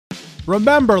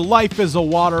Remember, life is a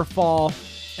waterfall,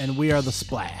 and we are the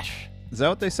splash. Is that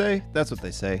what they say? That's what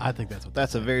they say. I think that's what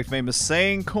That's a very famous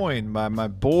saying coined by my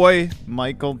boy,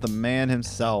 Michael, the man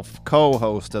himself,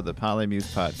 co-host of the Polymuse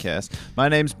podcast. My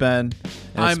name's Ben, and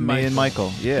it's I'm me and Michael.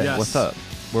 Michael. Yeah, Yes. What's up?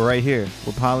 We're right here.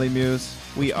 We're Polymuse.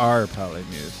 We are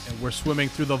Polymuse. And we're swimming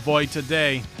through the void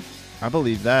today. I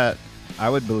believe that. I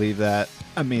would believe that.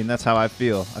 I mean, that's how I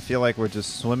feel. I feel like we're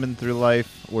just swimming through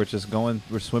life. We're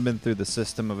swimming through the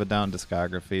System of a Down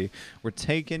discography. We're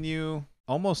taking you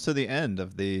almost to the end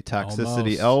of the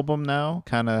Toxicity album now.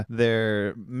 Kind of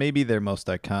maybe their most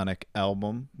iconic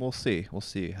album. We'll see. We'll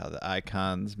see how the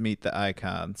icons meet the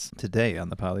icons. Today on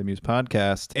the Polymuse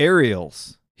podcast,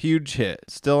 Aerials. Huge hit.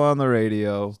 Still on the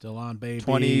radio. Still on, baby.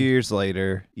 20 years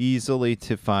later, easily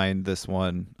to find this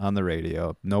one on the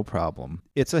radio. No problem.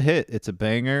 It's a hit. It's a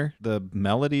banger. The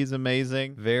melody's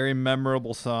amazing. Very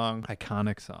memorable song.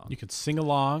 Iconic song. You can sing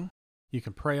along. You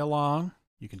can pray along.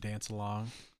 You can dance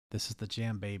along. This is the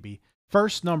jam, baby.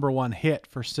 First #1 hit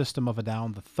for System of a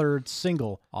Down, the third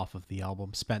single off of the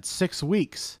album. Spent 6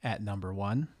 weeks at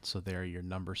 #1, so there are your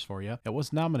numbers for you. It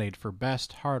was nominated for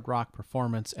Best Hard Rock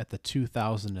Performance at the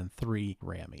 2003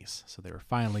 Grammys, so they were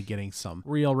finally getting some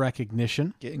real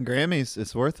recognition. Getting Grammys.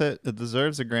 It's worth it. It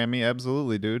deserves a Grammy.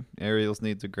 Absolutely, dude. Aerials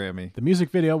needs a Grammy. The music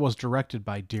video was directed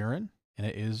by Darren, and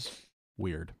it is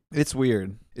weird. It's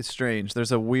weird. It's strange.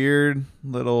 There's a weird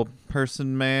little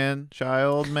person. Yep, person, man,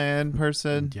 child.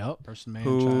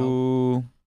 Who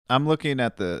I'm looking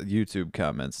at the YouTube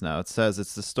comments now. It says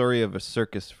it's the story of a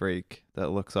circus freak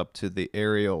that looks up to the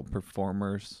aerial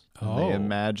performers. And they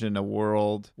imagine a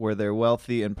world where they're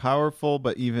wealthy and powerful,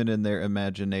 but even in their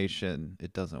imagination,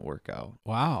 it doesn't work out.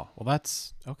 Wow. Well,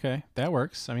 that's okay. That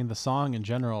works. I mean, the song in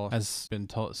general has been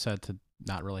said to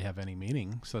not really have any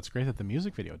meaning, so it's great that the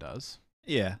music video does.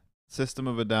 Yeah. System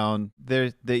of a Down,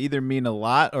 they either mean a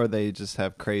lot or they just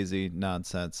have crazy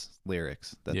nonsense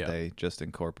lyrics that they just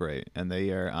incorporate, and they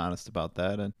are honest about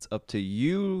that. And it's up to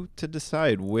you to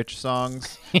decide which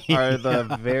songs are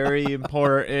the very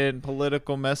important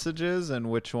political messages and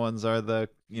which ones are the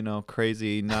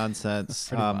crazy nonsense.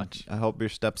 Pretty much. I hope your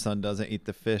stepson doesn't eat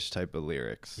the fish type of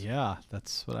lyrics. Yeah,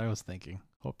 that's what I was thinking.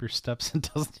 Hope your stepson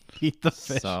doesn't eat the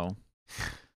fish. So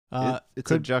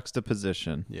it's a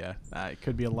juxtaposition. Yeah, it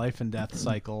could be a life and death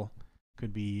cycle.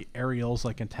 Could be aerials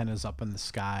like antennas up in the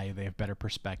sky. They have better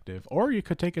perspective. Or you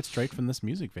could take it straight from this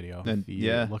music video. And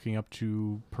looking up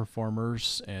to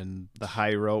performers and the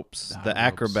high ropes, the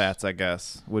acrobats, I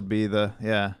guess, would be the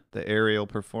aerial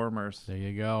performers. There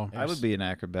you go. I would be an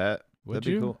acrobat. Would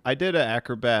That'd you? be cool. I did an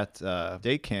acrobat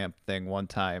day camp thing one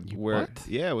time. What?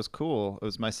 Yeah, it was cool. It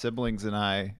was my siblings and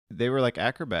I. They were like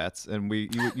acrobats, and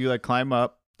you like climb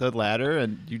up the ladder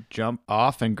and you jump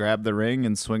off and grab the ring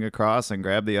and swing across and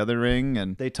grab the other ring,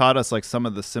 and they taught us like some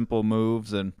of the simple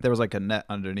moves, and there was like a net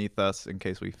underneath us in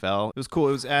case we fell. It was cool.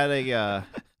 It was at a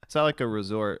it's not like a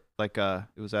resort, it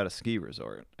was at a ski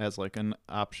resort as like an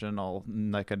optional,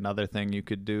 like another thing you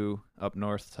could do up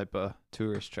north type of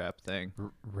tourist trap thing.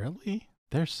 Really?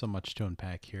 There's so much to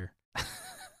unpack here.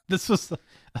 It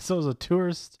was a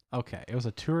tourist. Okay, it was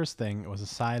a tourist thing. It was a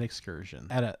side excursion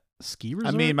at a ski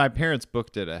resort. I mean, my parents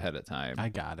booked it ahead of time. I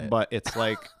got it. But it's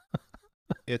like,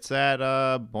 it's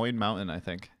at Boyne Mountain, I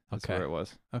think. That's where it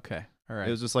was. Okay. All right.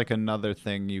 It was just like another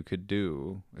thing you could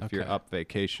do if you're up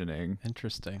vacationing.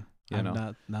 Interesting.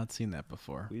 I've not seen that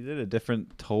before. We did a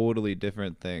totally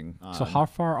different thing. So how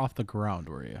far off the ground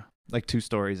were you? Like 2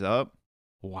 stories up.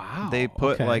 Wow. They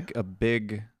put like a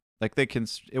big... Like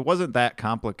it wasn't that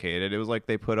complicated. It was like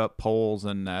they put up poles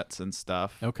and nets and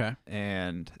stuff. Okay.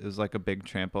 And it was like a big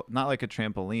not like a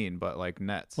trampoline, but like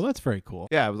nets. Well, that's very cool.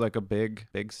 Yeah, it was like a big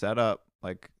setup,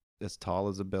 like as tall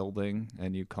as a building,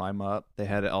 and you climb up. They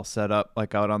had it all set up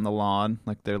like out on the lawn,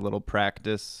 like their little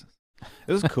practice.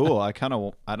 It was cool.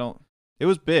 It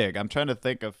was big. I'm trying to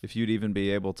think of if you'd even be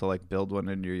able to like build one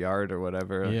in your yard or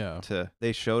whatever. Yeah.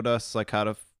 They showed us like how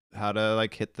to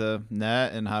like hit the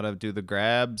net and how to do the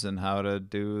grabs and how to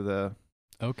do the...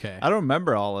 Okay. I don't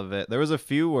remember all of it. There was a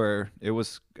few where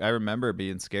I remember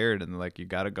being scared and like, you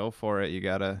got to go for it. You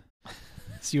got to...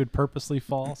 So you would purposely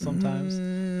fall sometimes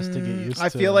just to get used to... I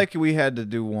feel like we had to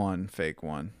do one fake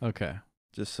one. Okay.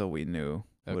 Just so we knew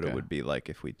what it would be like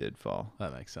if we did fall.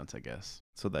 That makes sense, I guess.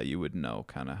 So that you would know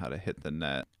kind of how to hit the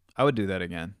net. I would do that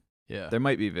again. Yeah. There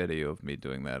might be video of me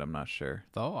doing that. I'm not sure.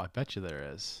 Oh, I bet you there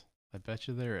is.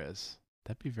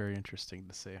 That'd be very interesting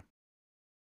to see.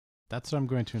 That's what I'm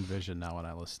going to envision now when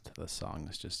I listen to this song.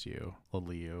 It's just you,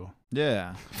 little you.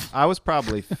 Yeah. I was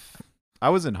probably... I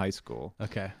was in high school.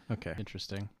 Okay.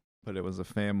 Interesting. But it was a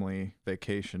family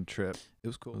vacation trip. It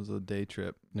was cool. It was a day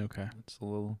trip. Okay. It's a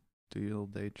little Steel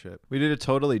Day Trip. We did a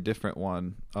totally different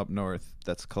one up north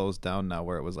that's closed down now,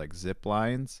 where it was like zip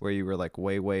lines, where you were like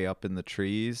way up in the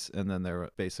trees, and then there were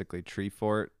basically tree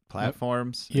fort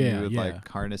platforms. And Yeah, you would yeah. like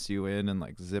harness you in and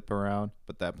like zip around.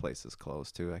 But that place is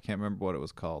closed too. I can't remember what it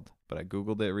was called, but I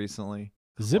Googled it recently.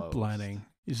 Zip lining.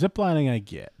 Zip lining I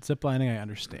get. Zip lining I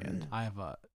understand. I have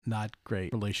a not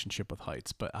great relationship with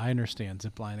heights, but I understand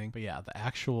zip lining. But yeah, the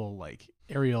actual like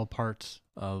aerial parts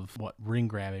of what ring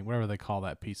grabbing, whatever they call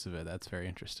that piece of it, that's very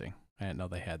interesting. I didn't know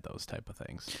they had those type of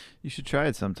things. You should try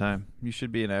it sometime. You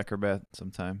should be an acrobat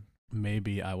sometime.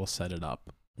 Maybe I will set it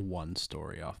up one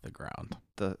story off the ground.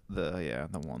 The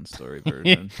one story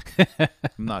version. I'm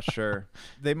not sure.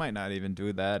 They might not even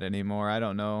do that anymore. I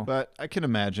don't know. But I can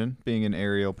imagine being an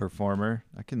aerial performer.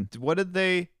 What did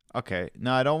they... Okay,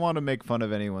 now I don't want to make fun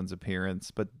of anyone's appearance,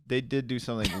 but they did do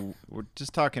something. We're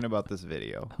just talking about this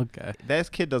video. Okay. This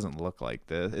kid doesn't look like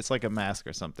this. It's like a mask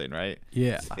or something, right?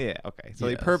 Yeah. Yeah, okay. So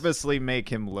Yes. they purposely make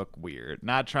him look weird,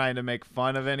 not trying to make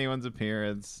fun of anyone's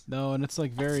appearance. No, and it's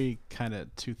like very kind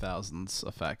of 2000s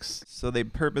effects. So they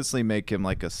purposely make him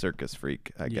like a circus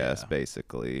freak, I guess,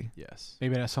 basically. Yes.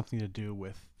 Maybe it has something to do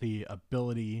with the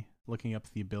ability, looking up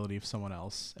the ability of someone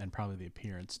else, and probably the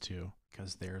appearance too,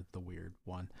 because they're the weird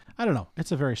one. I don't know.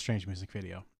 It's a very strange music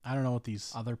video. I don't know what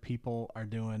these other people are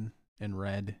doing in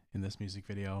red in this music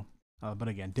video. But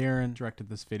again, Darren directed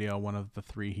this video, one of the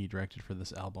 3 he directed for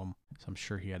this album. So I'm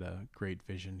sure he had a great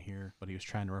vision here, what he was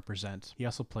trying to represent. He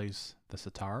also plays the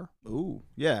sitar. Ooh,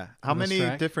 yeah. How On this many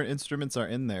track? different instruments are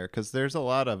in there? Because there's a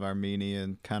lot of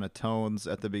Armenian kind of tones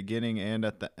at the beginning and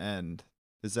at the end.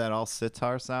 Is that all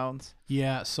sitar sounds?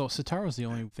 Yeah, so sitar was the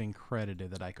only thing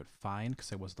credited that I could find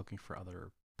because I was looking for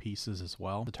other pieces as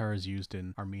well. Sitar is used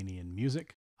in Armenian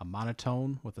music, a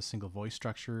monotone with a single voice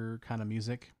structure kind of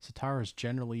music. Sitar is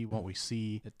generally what we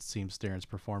see, it seems Darren's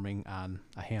performing on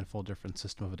a handful of different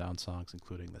System of a Down songs,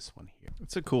 including this one here.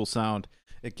 It's a cool sound.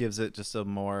 It gives it just a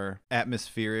more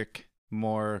atmospheric,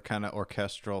 more kind of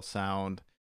orchestral sound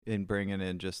in bringing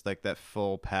in just like that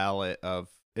full palette of...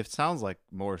 It sounds like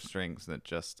more strings than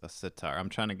just a sitar. I'm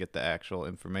trying to get the actual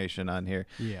information on here.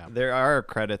 Yeah. There are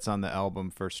credits on the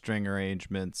album for string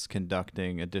arrangements,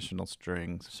 conducting, additional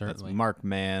strings. Certainly. That's Mark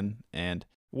Mann, and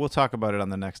we'll talk about it on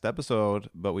the next episode,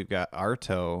 but we've got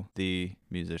Arto, the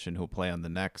musician who'll play on the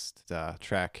next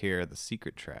track here, the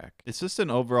secret track. It's just an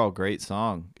overall great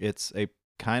song. It's a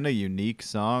kind of unique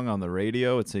song on the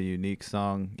radio. It's a unique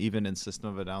song even in System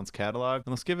of a Down's catalog.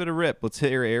 And let's give it a rip. Let's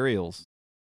hit your aerials.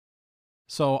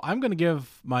 So I'm going to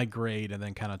give my grade and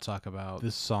then kind of talk about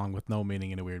this song with no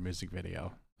meaning in a weird music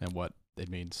video and what it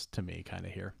means to me kind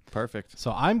of here. Perfect.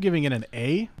 So I'm giving it an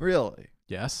A. Really?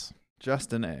 Yes.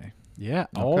 Just an A. Yeah.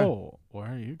 Okay. Oh, where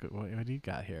are you? What do you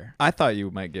got here? I thought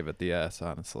you might give it the S,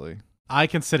 honestly. I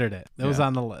considered it. It was Yeah.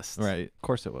 on the list. Right. Of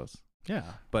course it was. Yeah.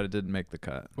 But it didn't make the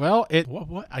cut. Well,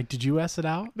 did you S it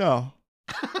out? No.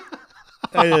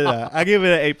 I give it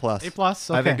an A+. A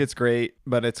plus. Okay. I think it's great,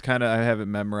 but it's kind of... I have it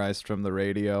memorized from the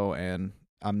radio, and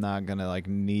I'm not going to like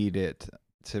need it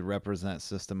to represent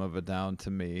System of a Down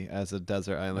to me as a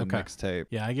Desert Island Okay. mixtape.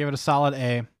 Yeah, I gave it a solid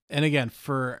A. And again,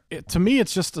 to me,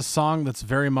 it's just a song that's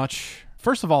very much...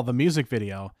 First of all, the music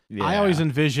video. Yeah. I always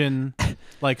envision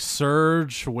like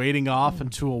Surge wading off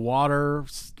into a water,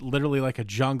 literally like a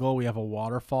jungle. We have a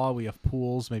waterfall. We have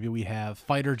pools. Maybe we have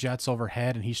fighter jets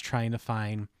overhead, and he's trying to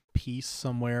find peace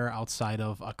somewhere outside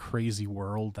of a crazy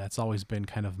world. That's always been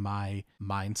kind of my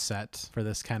mindset for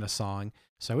this kind of song.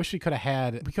 So I wish we could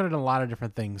have done a lot of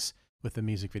different things with the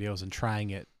music videos and trying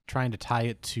to tie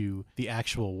it to the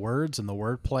actual words and the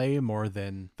wordplay more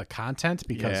than the content,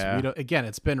 because again,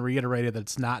 it's been reiterated that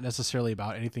it's not necessarily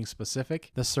about anything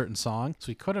specific, this certain song. So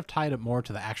we could have tied it more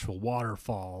to the actual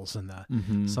waterfalls and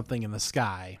the something in the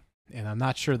sky. And I'm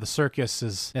not sure the circus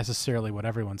is necessarily what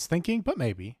everyone's thinking, but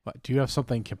maybe. But do you have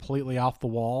something completely off the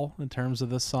wall in terms of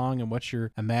this song and what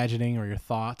you're imagining or your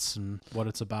thoughts and what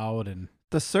it's about? And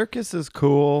The circus is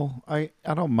cool. I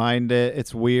don't mind it.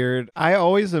 It's weird. I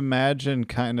always imagine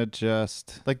kind of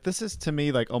just like, this is to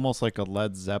me like almost like a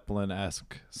Led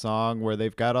Zeppelin-esque song where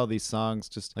they've got all these songs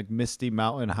just like Misty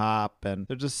Mountain Hop, and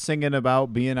they're just singing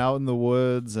about being out in the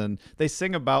woods, and they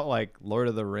sing about like Lord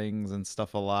of the Rings and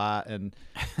stuff a lot, and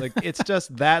like it's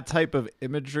just that type of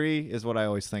imagery is what I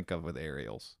always think of with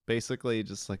aerials. Basically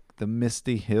just like the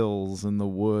misty hills and the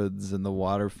woods and the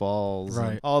waterfalls, Right.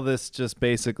 and all this just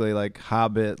basically like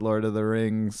Hobbit, Lord of the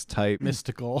Rings type.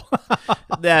 mystical.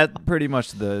 That pretty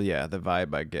much the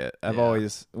vibe I get. I've Yeah.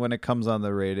 always, when it comes on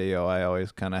the radio, I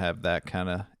always kind of have that kind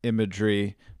of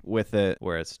imagery with it,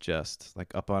 where it's just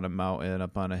like up on a mountain,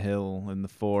 up on a hill in the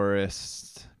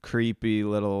forest, creepy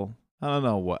little I don't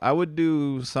know what. I would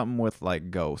do something with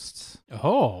like ghosts.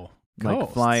 Oh, Like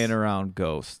ghosts. flying around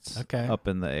ghosts. Okay. Up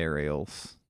in the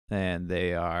aerials. And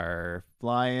they are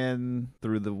flying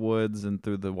through the woods and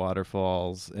through the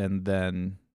waterfalls, and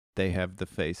then they have the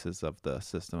faces of the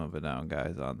System of a Down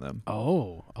guys on them.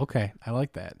 Oh, okay. I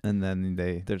like that. And then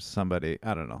there's somebody,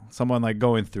 I don't know, someone like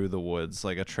going through the woods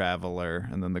like a traveler,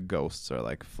 and then the ghosts are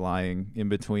like flying in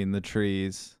between the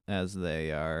trees as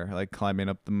they are like climbing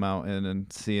up the mountain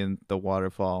and seeing the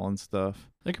waterfall and stuff.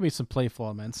 There could be some playful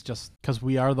elements just because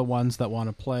we are the ones that want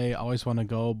to play, always want to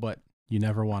go, but you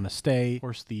never want to stay. Of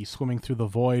course, the swimming through the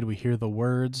void, we hear the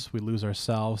words, we lose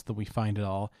ourselves, then we find it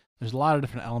all. There's a lot of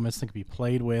different elements that can be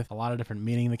played with, a lot of different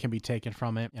meaning that can be taken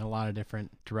from it, and a lot of different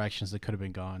directions that could have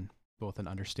been gone, both in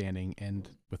understanding and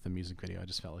with the music video. I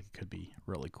just felt like it could be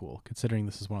really cool, considering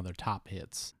this is one of their top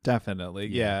hits. Definitely.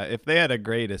 Yeah. If they had a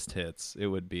greatest hits, it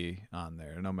would be on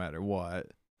there no matter what.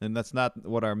 And that's not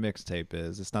what our mixtape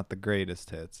is. It's not the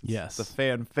greatest hits. It's Yes. the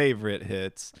fan favorite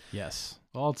hits. Yes.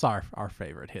 Well, it's our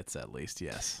favorite hits, at least,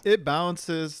 yes. It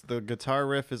bounces. The guitar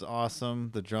riff is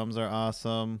awesome. The drums are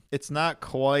awesome. It's not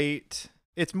quite...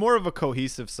 It's more of a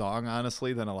cohesive song,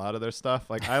 honestly, than a lot of their stuff.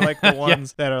 Like, I like the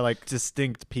ones that are like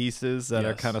distinct pieces that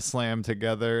are kind of slammed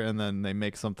together, and then they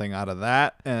make something out of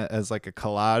that as like a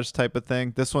collage type of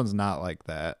thing. This one's not like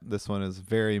that. This one is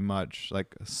very much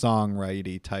like a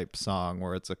songwriting type song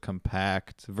where it's a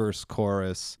compact verse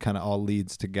chorus, kind of all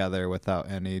leads together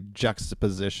without any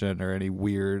juxtaposition or any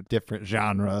weird different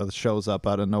genre that shows up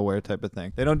out of nowhere type of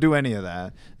thing. They don't do any of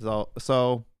that.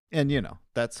 And, you know,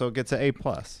 so it gets an A+.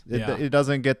 It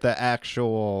doesn't get the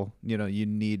actual, you know, you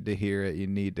need to hear it. You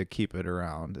need to keep it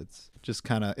around. It's just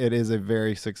kind of, it is a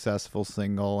very successful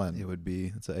single, and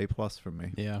it's an A+ for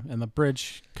me. Yeah, and the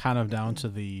bridge kind of down to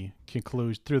the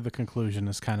conclusion, through the conclusion,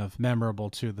 is kind of memorable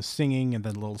to the singing and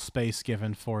then a little space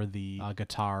given for the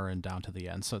guitar and down to the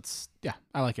end. So it's, yeah,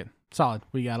 I like it. Solid.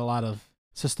 We got a lot of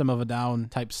System of a Down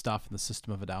type stuff in the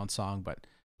System of a Down song, but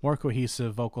more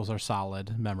cohesive, vocals are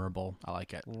solid, memorable. I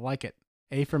like it. Like it.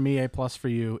 A for me, A+ for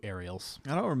you, Aerials.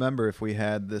 I don't remember if we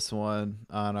had this one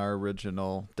on our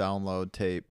original download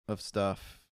tape of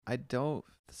stuff. I don't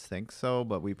think so,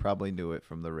 but we probably knew it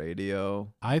from the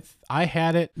radio. I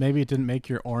had it. Maybe it didn't make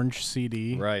your orange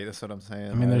CD. Right, that's what I'm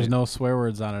saying. I mean, there's no swear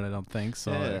words on it, I don't think,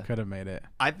 so it could have made it.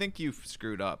 I think you've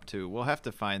screwed up, too. We'll have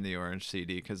to find the orange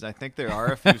CD, because I think there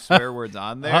are a few swear words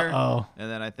on there. Uh-oh. And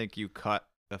then I think you cut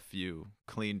a few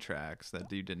clean tracks that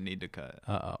you didn't need to cut.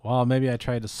 Well, maybe I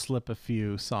tried to slip a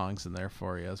few songs in there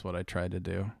for you is what I tried to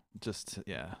do. Just,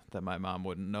 that my mom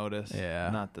wouldn't notice. Yeah.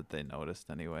 Not that they noticed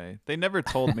anyway. They never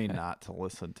told me not to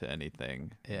listen to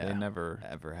anything. Yeah. They never,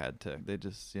 ever had to. They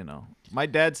just, you know. My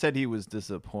dad said he was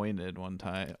disappointed one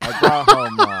time. I brought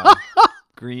home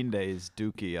Green Day's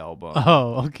Dookie album.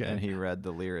 Oh, okay. And he read the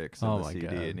lyrics in the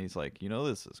CD, and he's like, you know,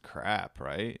 this is crap,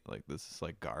 right? Like, this is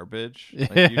like garbage.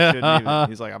 Like, you shouldn't even.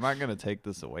 He's like, I'm not going to take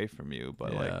this away from you,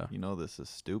 but like, you know, this is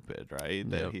stupid, right?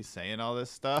 That he's saying all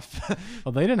this stuff.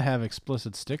 Well, they didn't have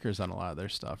explicit stickers on a lot of their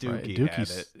stuff, right? Dookie had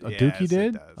it. Dookie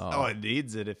did? It does. Oh, it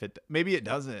needs it. Maybe it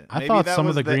doesn't. I thought some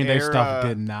of the Green Day stuff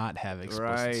did not have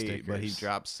explicit stickers. But he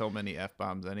dropped so many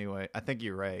F-bombs anyway. I think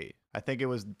you're right. I think it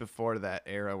was before that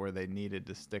era where they needed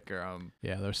to sticker them.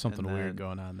 Yeah, there's something weird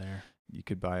going on there. You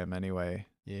could buy them anyway.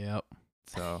 Yep.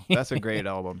 So that's a great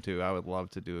album, too. I would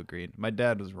love to do a Green. My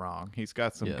dad was wrong. He's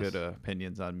got some good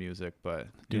opinions on music, but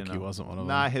Dookie wasn't one of them.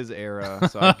 Not his era,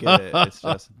 so I get it. It's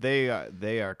just they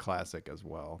are classic as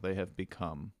well. They have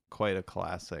become quite a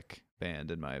classic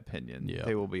band, in my opinion. Yep.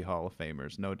 They will be Hall of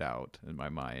Famers, no doubt, in my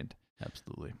mind.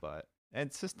 Absolutely.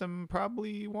 And System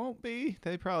probably won't be.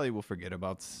 They probably will forget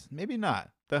about. Maybe not.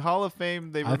 The Hall of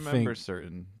Fame, they remember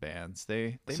certain bands.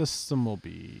 They System will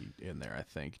be in there, I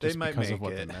think, just because of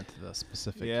what they meant to the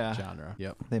specific genre.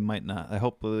 Yep. They might not.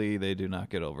 Hopefully they do not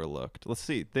get overlooked. Let's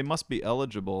see. They must be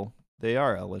eligible. They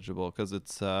are eligible because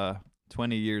it's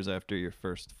 20 years after your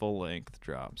first full-length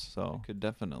drops, so could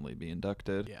definitely be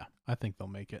inducted. Yeah, I think they'll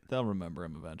make it. They'll remember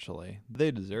him eventually.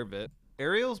 They deserve it.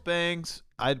 Aerials Bangs,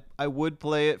 I would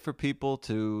play it for people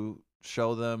to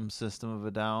show them System of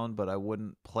a Down, but I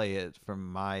wouldn't play it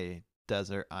from my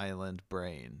desert island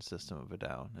brain, System of a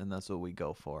Down, and that's what we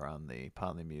go for on the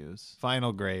Polymuse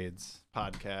Final Grades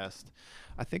podcast.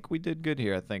 I think we did good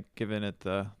here. I think giving it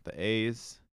the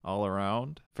A's all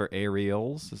around for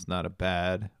Aerials is not a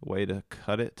bad way to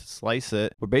cut it, to slice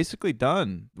it. We're basically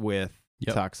done with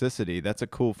Toxicity. That's a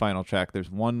cool final track. There's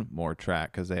one more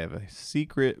track because they have a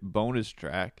secret bonus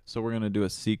track. So we're going to do a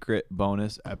secret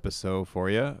bonus episode for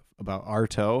you about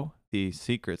Arto the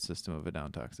secret System of a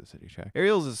Down Toxicity track.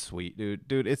 Aerials is sweet, dude.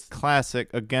 Dude, it's classic.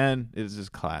 Again, it's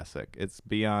just classic. It's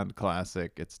beyond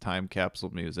classic. It's time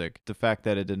capsule music. The fact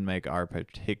that it didn't make our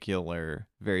particular,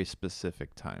 very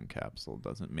specific time capsule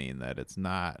doesn't mean that it's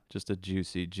not just a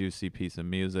juicy, juicy piece of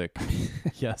music.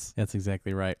 Yes, that's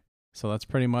exactly right. So that's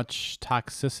pretty much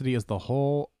Toxicity as the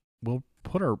whole. We'll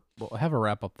have our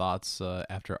wrap-up thoughts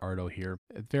after Ardo here.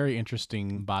 A very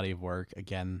interesting body of work.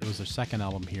 Again, it was their second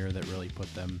album here that really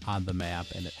put them on the map,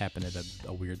 and it happened at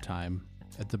a weird time.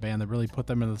 It's a band that really put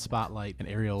them in the spotlight, and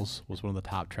Aerials was one of the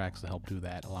top tracks to help do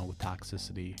that, along with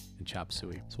Toxicity and Chop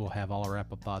Suey. So we'll have all our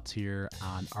wrap-up thoughts here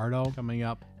on Ardo coming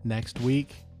up next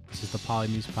week. This is the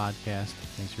Polymuse Podcast.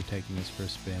 Thanks for taking us for a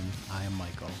spin. I am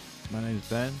Michael. My name is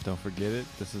Ben. Don't forget it.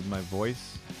 This is my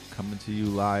voice coming to you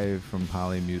live from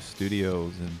Polymuse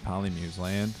Studios in Polymuse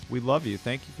Land. We love you.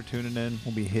 Thank you for tuning in.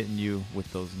 We'll be hitting you with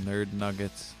those nerd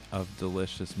nuggets of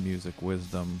delicious music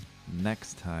wisdom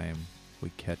next time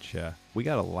we catch ya. We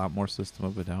got a lot more System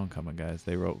of a Down coming, guys.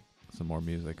 They wrote some more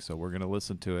music, so we're going to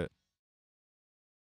listen to it.